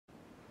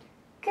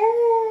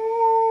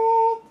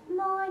Good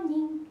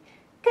morning,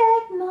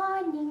 good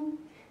morning,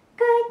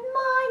 good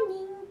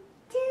morning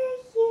to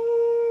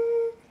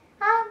you.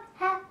 I'm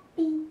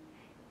happy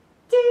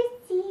to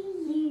see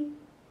you.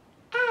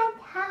 And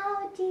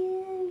how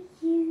do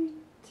you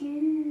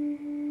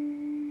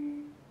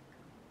do?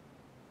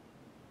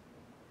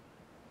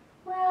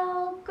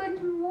 Well,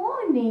 good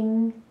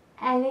morning,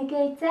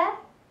 alligator.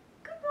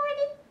 Good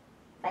morning.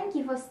 Thank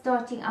you for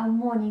starting our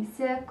morning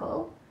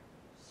circle.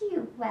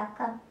 You're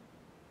welcome.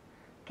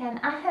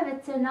 Can I have a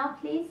turn now,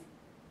 please?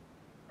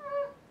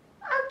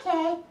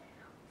 Okay.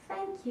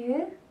 Thank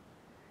you.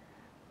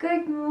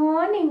 Good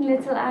morning,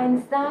 little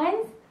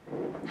Einsteins.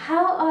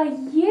 How are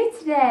you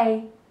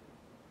today?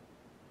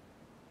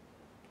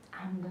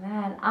 I'm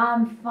glad.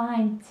 I'm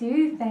fine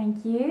too,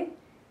 thank you.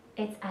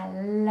 It's a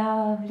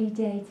lovely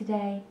day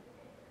today.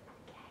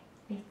 Okay,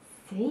 let's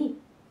see.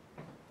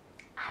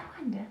 I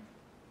wonder,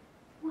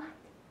 what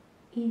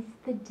is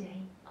the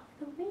day of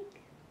the week?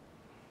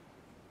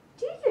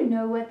 Do you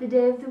know what the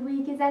day of the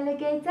week is,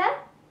 alligator?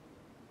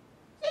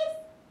 Yes.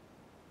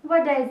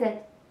 What day is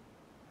it?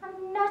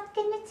 I'm not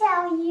going to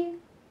tell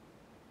you.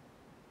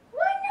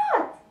 Why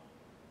not?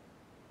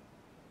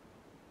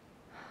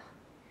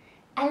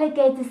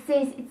 Alligator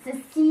says it's a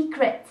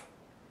secret.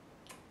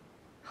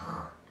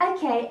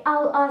 Okay,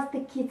 I'll ask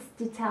the kids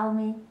to tell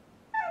me.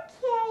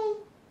 Okay.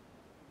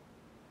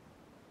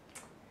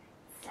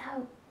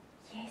 So,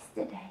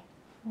 yesterday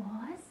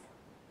was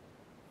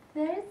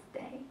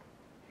Thursday.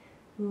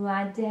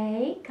 What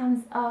day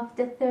comes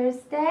after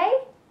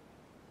Thursday?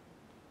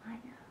 I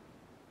know.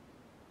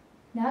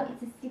 No,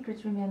 it's a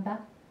secret, remember?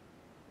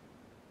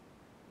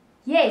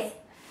 Yes,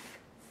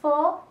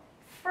 for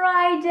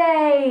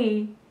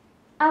Friday.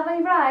 Are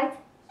we right?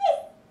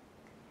 Yes.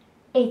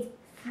 It's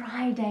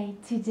Friday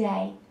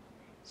today.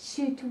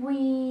 Should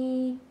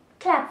we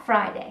clap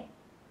Friday?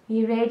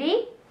 You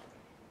ready?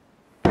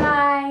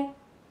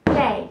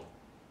 Friday.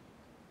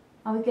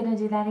 Are we going to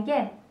do that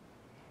again?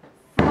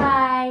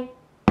 Friday.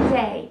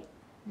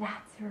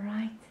 That's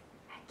right.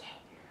 Okay.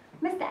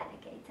 Mr.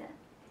 Alligator,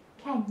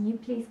 can you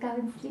please go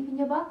and sleep in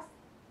your box?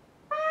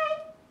 Bye.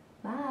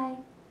 Bye.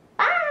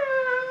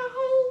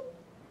 Bye.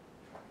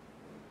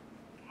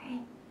 Okay.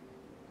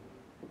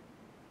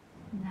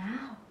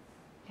 Now,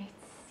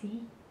 let's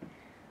see.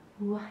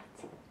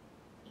 What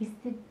is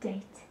the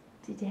date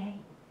today?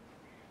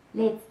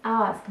 Let's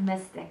ask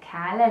Mr.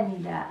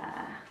 Calendar.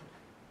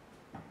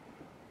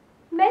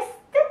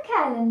 Mr.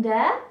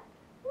 Calendar,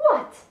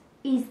 what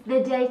is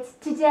the date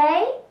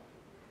today?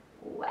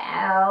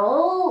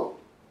 Well,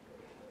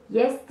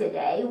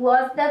 yesterday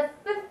was the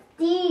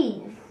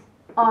 15th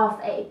of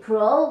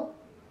April.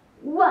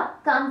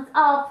 What comes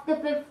after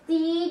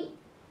 15?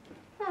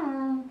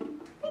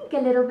 Think a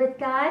little bit,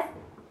 guys.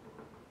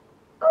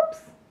 Oops.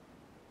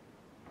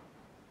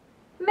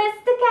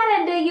 Mr.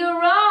 Calendar, you're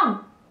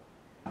wrong.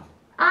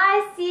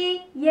 I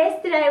see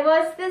yesterday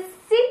was the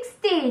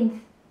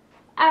 16th.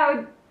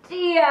 Oh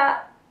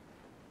dear.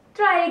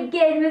 Try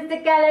again,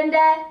 Mr.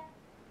 Calendar.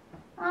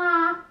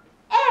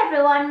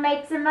 Everyone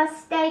makes a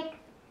mistake.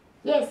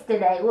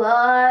 Yesterday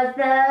was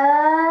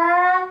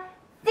the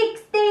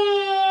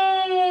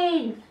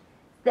 16th.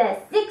 The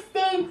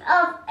 16th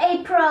of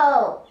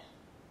April.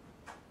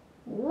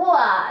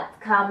 What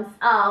comes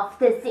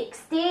after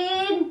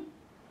 16?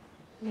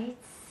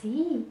 Let's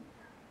see.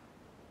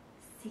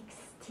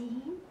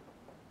 16?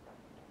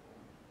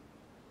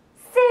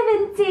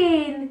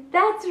 17.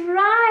 That's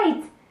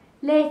right.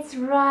 Let's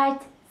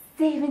write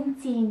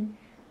 17.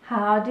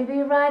 How do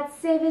we write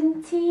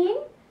 17?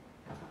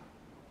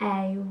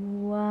 A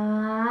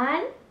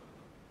 1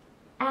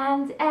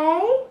 and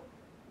a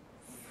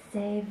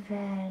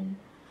 7.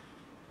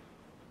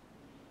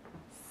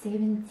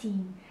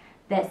 17.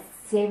 The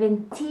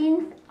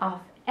 17th of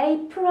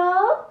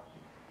April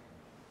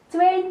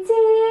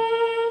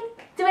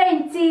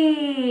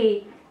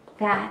 2020.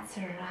 That's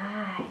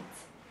right.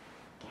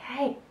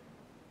 Okay.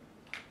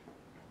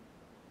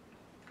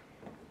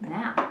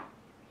 Now,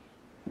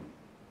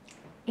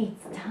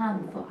 it's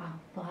time for our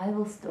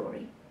Bible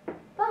story.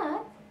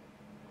 But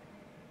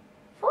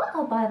for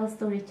our Bible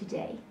story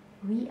today,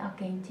 we are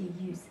going to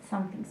use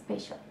something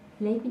special.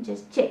 Let me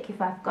just check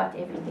if I've got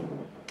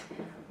everything.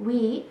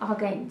 We are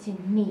going to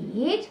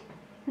need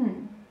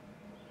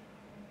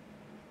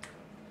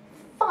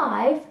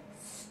 5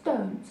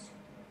 stones.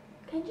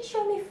 Can you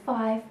show me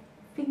 5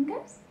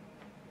 fingers?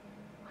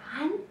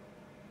 1,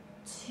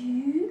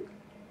 2,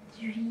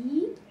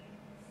 3,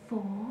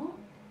 4,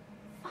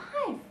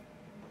 5.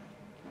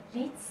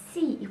 Let's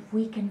see if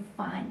we can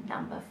find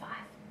number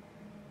 5.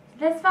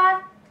 This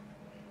 5?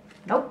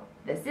 Nope,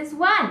 this is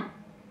 1,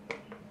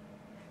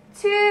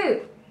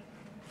 2,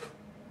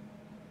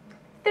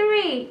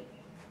 3,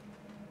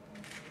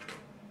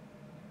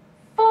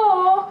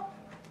 4.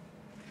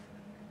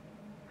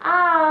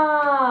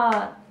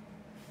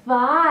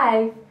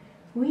 5.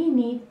 We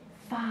need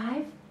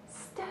 5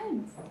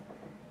 stones. I'm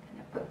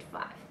gonna put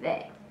 5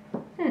 there.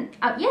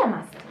 Oh yeah,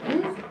 my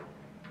stones.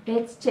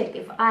 Let's check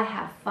if I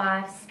have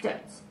 5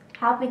 stones.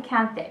 Help me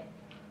count them.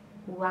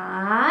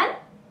 1,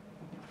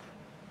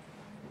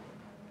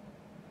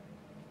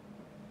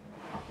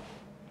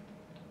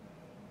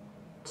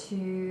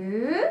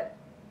 2,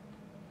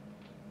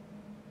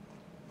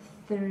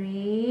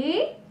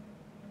 3,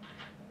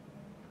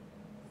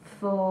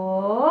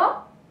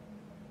 4,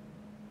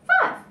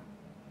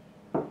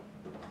 5.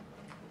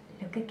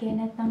 Look again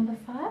at number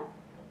 5.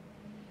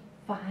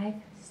 5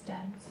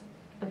 stones.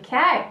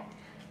 Okay,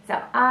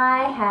 so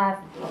I have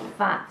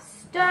 5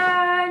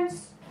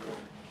 stones.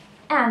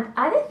 And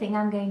other thing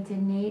I'm going to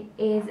need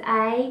is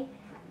a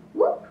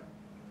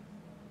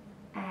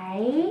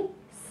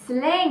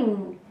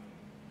sling.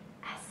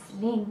 A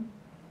sling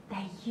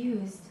they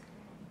used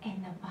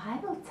in the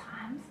Bible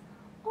times,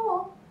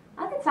 or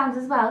other times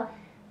as well,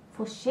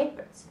 for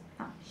shepherds.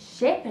 Now,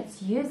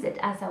 shepherds use it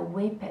as a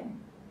weapon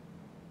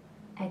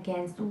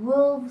against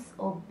wolves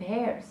or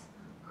bears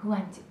who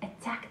want to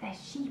attack their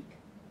sheep.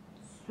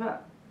 So,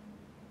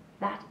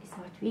 that is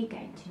what we're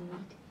going to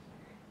need.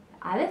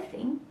 The other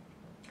thing,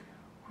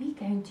 we're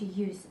going to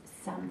use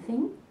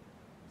something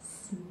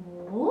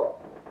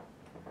small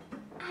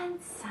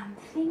and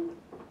something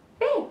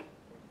big.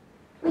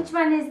 Which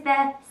one is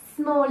the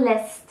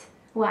smallest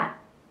one?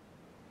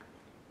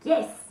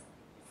 Yes,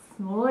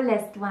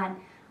 smallest one.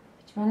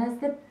 Which one is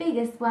the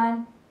biggest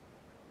one?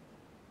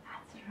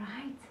 That's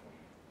right,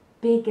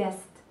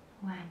 biggest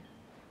one.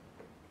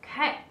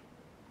 Okay,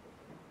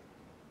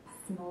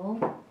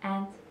 small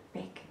and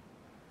big.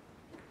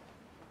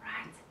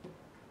 Right.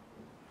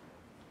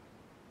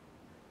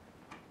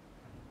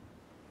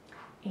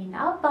 In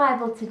our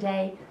Bible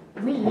today,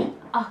 we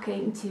are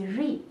going to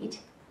read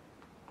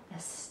the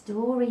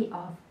story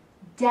of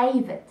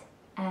David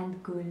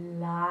and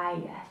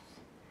Goliath.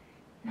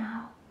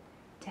 Now,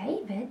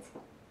 David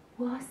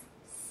was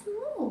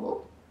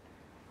small,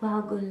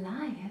 while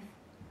Goliath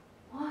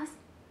was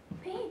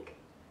big.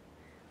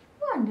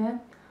 Wonder,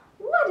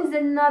 what is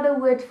another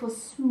word for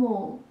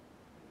small?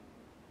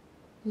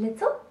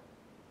 Little?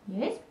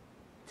 Yes.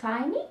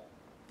 Tiny?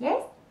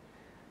 Yes.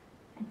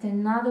 And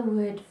another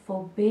word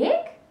for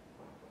big?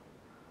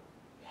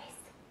 Yes.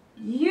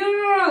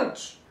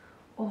 Huge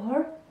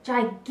or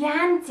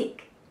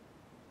gigantic.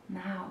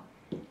 Now,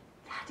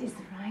 that is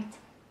right.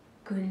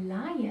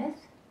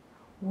 Goliath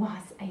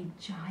was a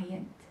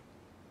giant.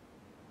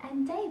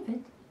 And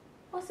David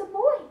was a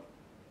boy.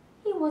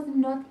 He was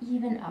not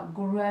even a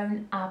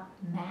grown-up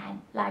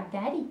man like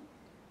Daddy.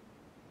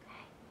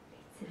 Okay,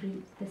 let's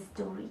read the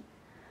story.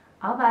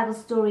 Our Bible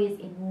story is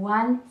in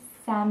 1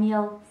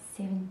 Samuel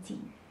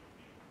 17.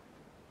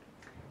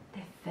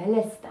 The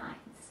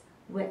Philistines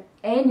were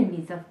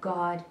enemies of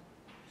God.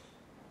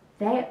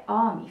 Their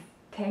army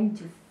came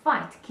to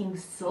fight King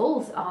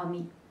Saul's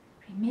army.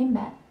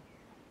 Remember,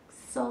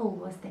 Saul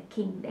was the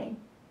king then.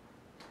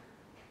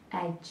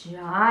 A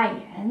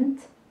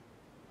giant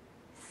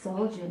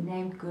soldier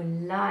named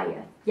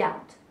Goliath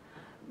yelled,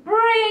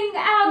 "Bring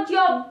out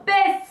your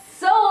best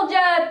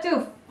soldier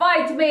to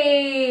fight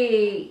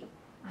me!"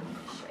 I'm going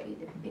to show you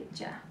the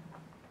picture.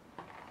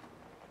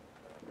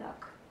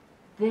 Look,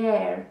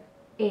 there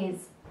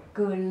is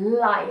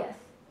Goliath.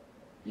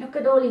 Look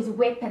at all his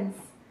weapons.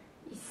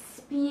 His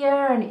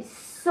spear and his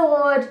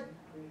sword.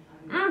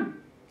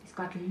 He's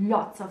got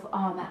lots of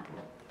armor.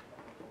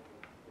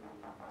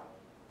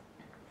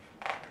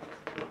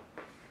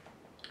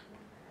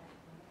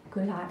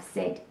 Goliath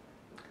said,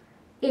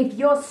 "If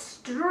your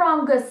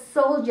strongest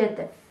soldier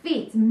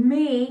defeats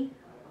me,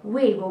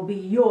 we will be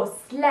your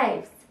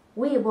slaves.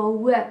 We will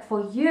work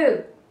for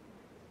you.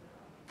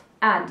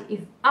 And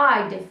if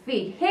I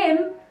defeat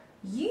him,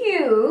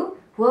 you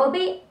will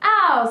be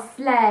our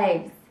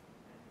slaves."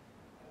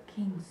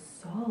 King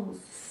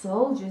Saul's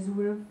soldiers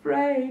were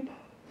afraid.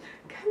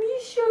 "Can you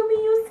show me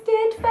your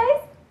scared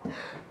face?"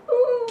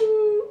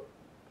 Ooh,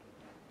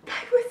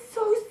 they were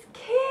so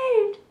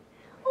scared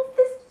of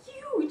this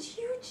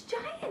huge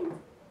giant.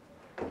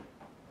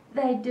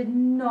 They did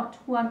not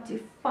want to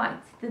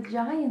fight the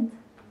giant.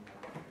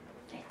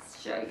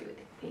 Let's show you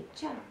the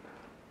picture.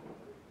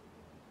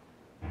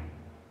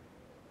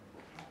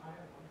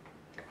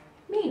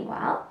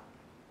 Meanwhile,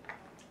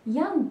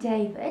 young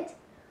David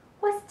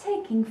was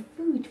taking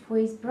food for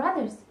his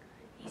brothers.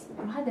 His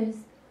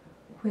brothers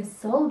were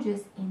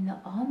soldiers in the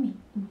army,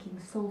 in King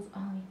Saul's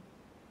army.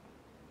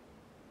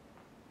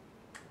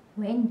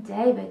 When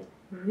David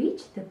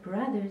reached the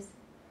brothers,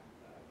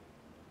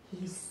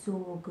 he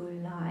saw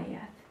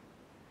Goliath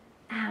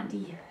and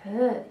he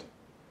heard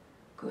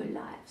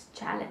Goliath's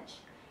challenge.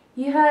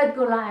 He heard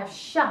Goliath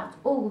shout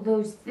all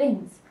those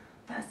things,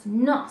 those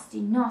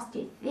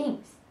nasty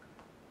things.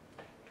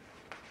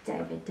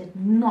 David did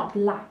not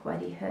like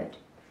what he heard.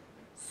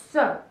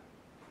 So,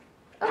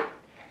 I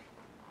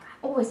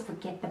always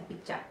forget the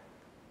picture.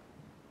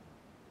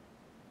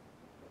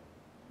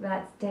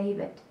 That's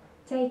David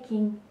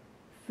taking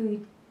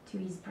food to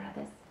his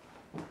brothers.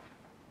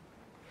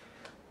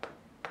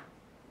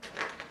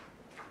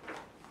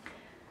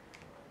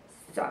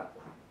 So,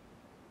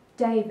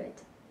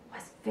 David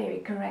was very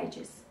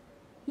courageous.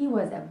 He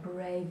was a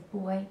brave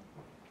boy.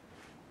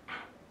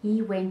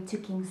 He went to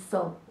King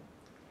Saul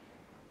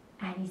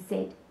and he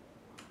said,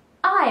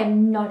 "I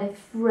am not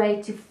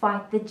afraid to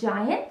fight the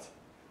giant."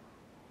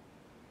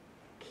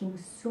 King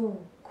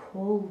Saul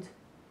called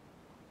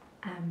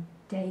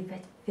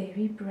David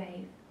very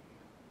brave.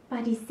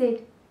 But he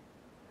said,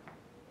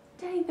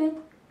 David,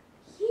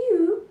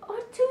 you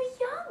are too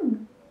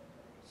young.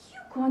 You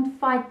can't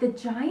fight the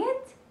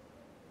giant.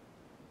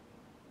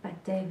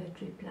 But David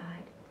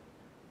replied,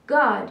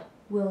 God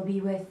will be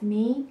with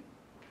me.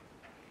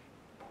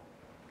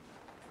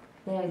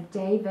 There's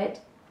David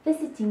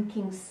visiting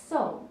King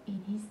Saul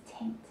in his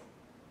tent.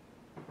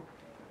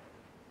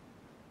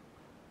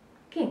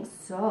 King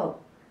Saul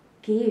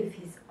gave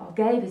his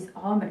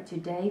armor to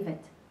David.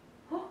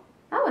 Oh,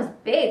 that was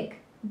big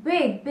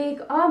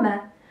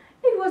armor.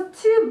 It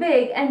was too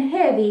big and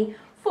heavy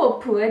for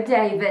poor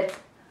David.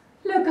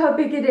 Look how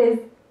big it is.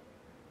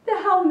 The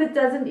helmet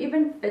doesn't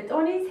even fit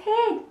on his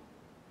head.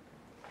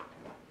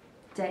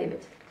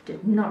 David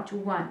did not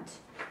want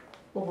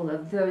all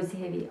of those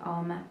heavy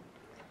armor.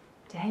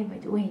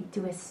 David went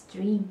to a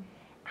stream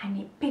and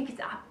he picked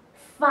up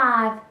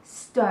 5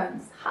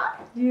 stones.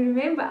 Do you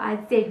remember I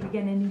said we're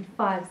going to need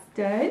 5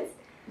 stones?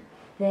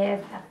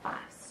 There's the 5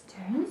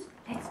 stones.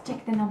 Let's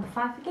check the number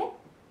 5 again.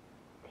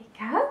 There you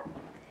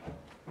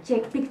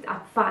go. Picked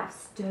up 5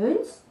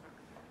 stones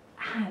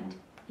and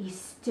he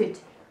stood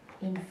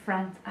in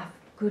front of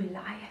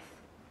Goliath.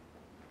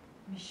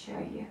 Let me show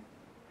you.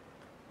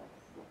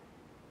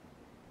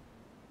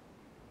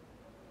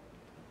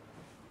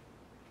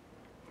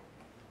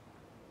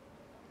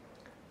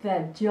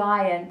 The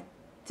giant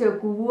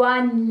took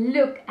one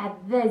look at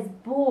this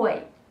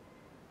boy,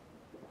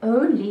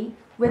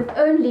 with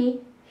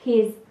only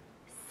his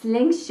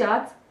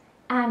slingshot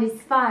and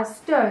his 5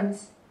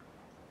 stones,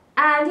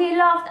 and he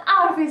laughed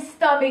out of his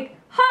stomach.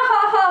 Ha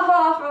ha ha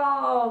ha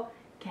ha!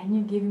 Can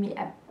you give me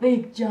a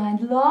big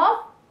giant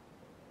laugh?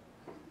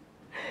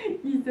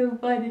 He's so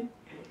funny.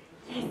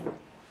 Yes,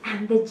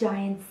 and the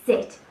giant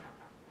said,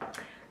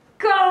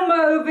 come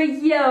over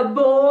here,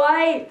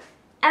 boy,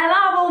 and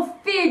I will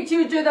feed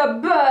you to the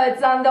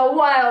birds and the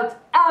wild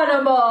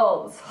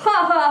animals.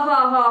 Ha ha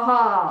ha ha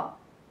ha.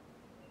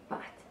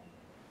 But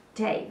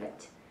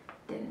David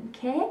didn't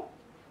care.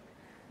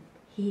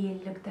 He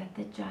looked at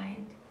the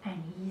giant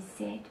and he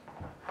said,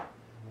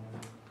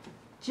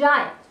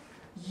 Giant,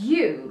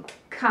 you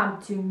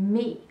come to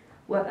me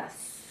with a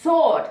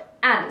sword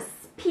and a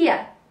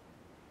spear,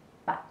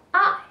 but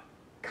I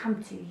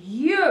come to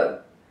you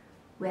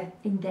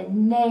in the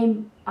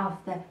name of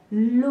the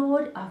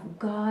Lord of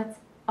gods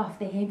of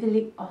the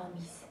heavenly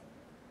armies.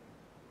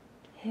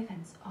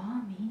 Heaven's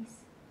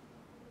armies?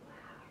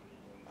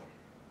 Wow.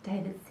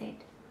 David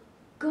said,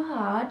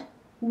 God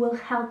will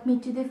help me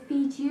to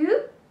defeat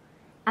you,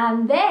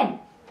 and then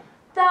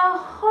the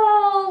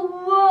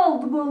whole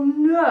world will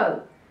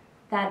know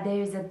that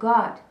there is a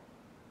God,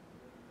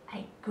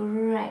 a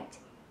great,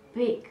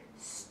 big,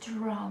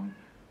 strong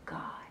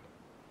God.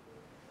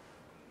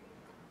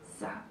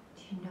 So,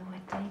 do you know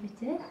what David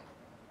did?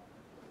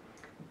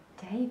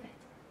 David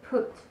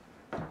put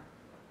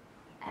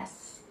a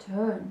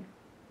stone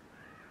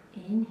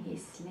in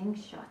his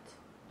slingshot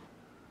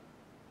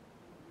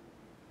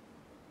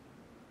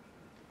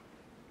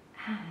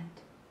and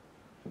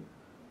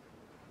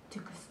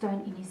took a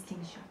stone in his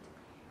slingshot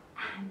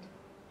and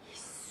he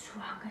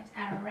swung it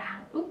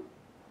around. Ooh,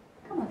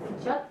 come on,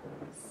 slingshot.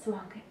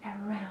 Swung it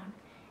around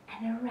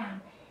and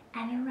around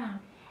and around,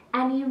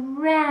 and he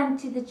ran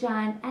to the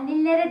giant and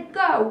he let it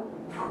go,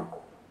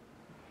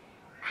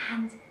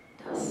 and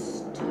the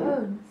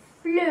stone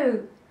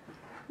flew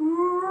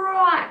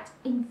right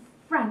in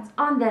front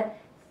on the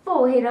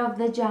forehead of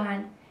the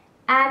giant,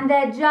 and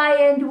the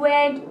giant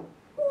went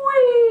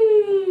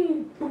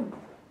whee!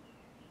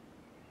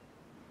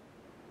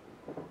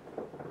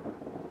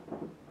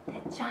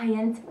 The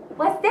giant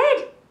was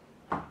dead.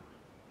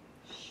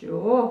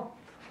 Sure.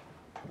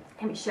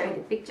 Let me show you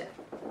the picture.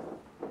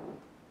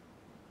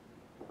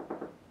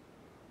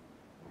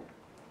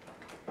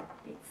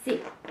 Let's see.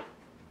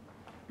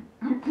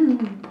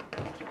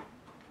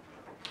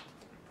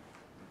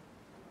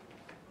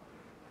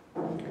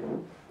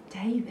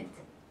 David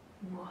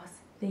was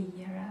the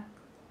hero.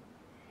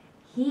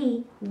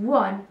 He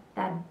won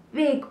that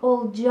big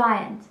old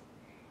giant,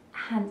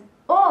 and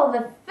all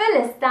the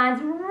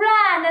Philistines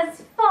ran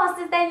as fast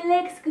as their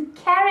legs could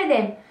carry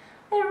them.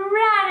 They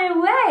ran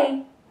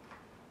away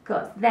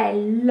because they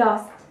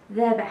lost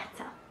the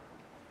battle.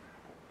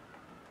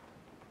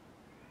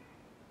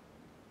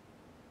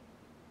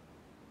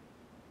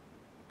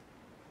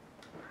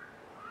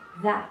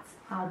 That's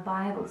our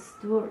Bible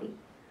story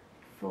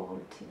for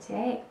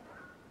today.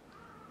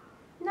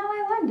 Now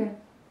I wonder,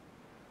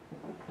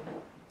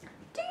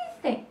 do you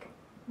think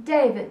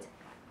David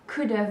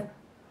could have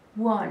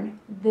won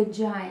the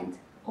giant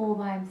all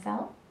by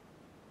himself?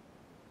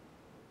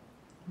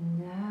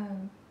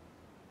 No.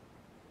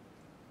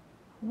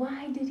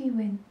 Why did he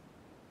win?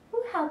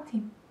 Who helped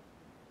him?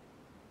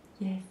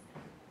 Yes,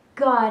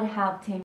 God helped him.